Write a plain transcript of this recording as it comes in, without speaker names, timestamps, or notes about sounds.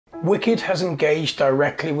WCID has engaged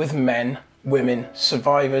directly with men, women,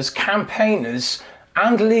 survivors, campaigners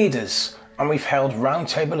and leaders, and we've held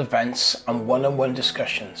roundtable events and one-on-one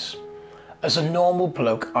discussions. As a normal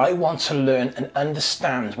bloke, I want to learn and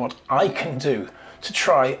understand what I can do to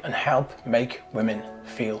try and help make women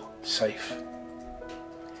feel safe.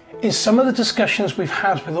 In some of the discussions we've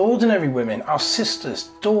had with ordinary women, our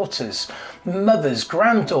sisters, daughters, mothers,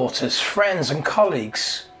 granddaughters, friends and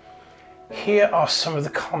colleagues, here are some of the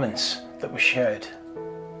comments that were shared.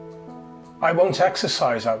 I won't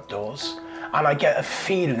exercise outdoors, and I get a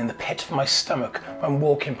feeling in the pit of my stomach when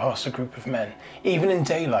walking past a group of men, even in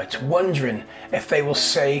daylight, wondering if they will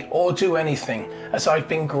say or do anything, as I've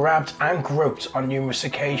been grabbed and groped on numerous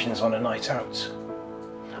occasions on a night out.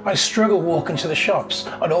 I struggle walking to the shops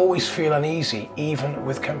and always feel uneasy, even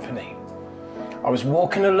with company. I was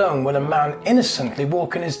walking alone when a man innocently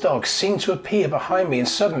walking his dog seemed to appear behind me, and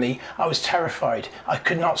suddenly I was terrified. I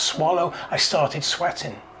could not swallow. I started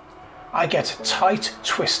sweating. I get a tight,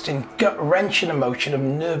 twisting, gut-wrenching emotion of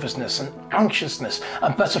nervousness and anxiousness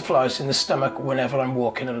and butterflies in the stomach whenever I'm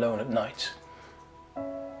walking alone at night.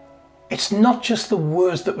 It's not just the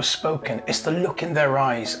words that were spoken, it's the look in their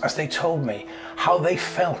eyes as they told me how they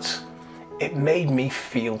felt. It made me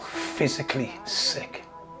feel physically sick.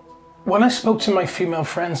 When I spoke to my female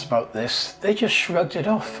friends about this, they just shrugged it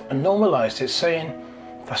off and normalised it, saying,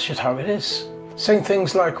 that's just how it is. Saying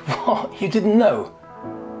things like, what, you didn't know?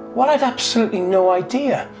 Well, I'd absolutely no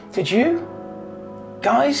idea. Did you?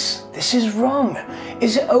 Guys, this is wrong.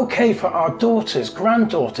 Is it okay for our daughters,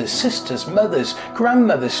 granddaughters, sisters, mothers,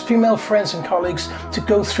 grandmothers, female friends and colleagues to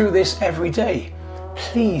go through this every day?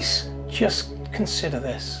 Please, just consider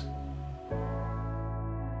this.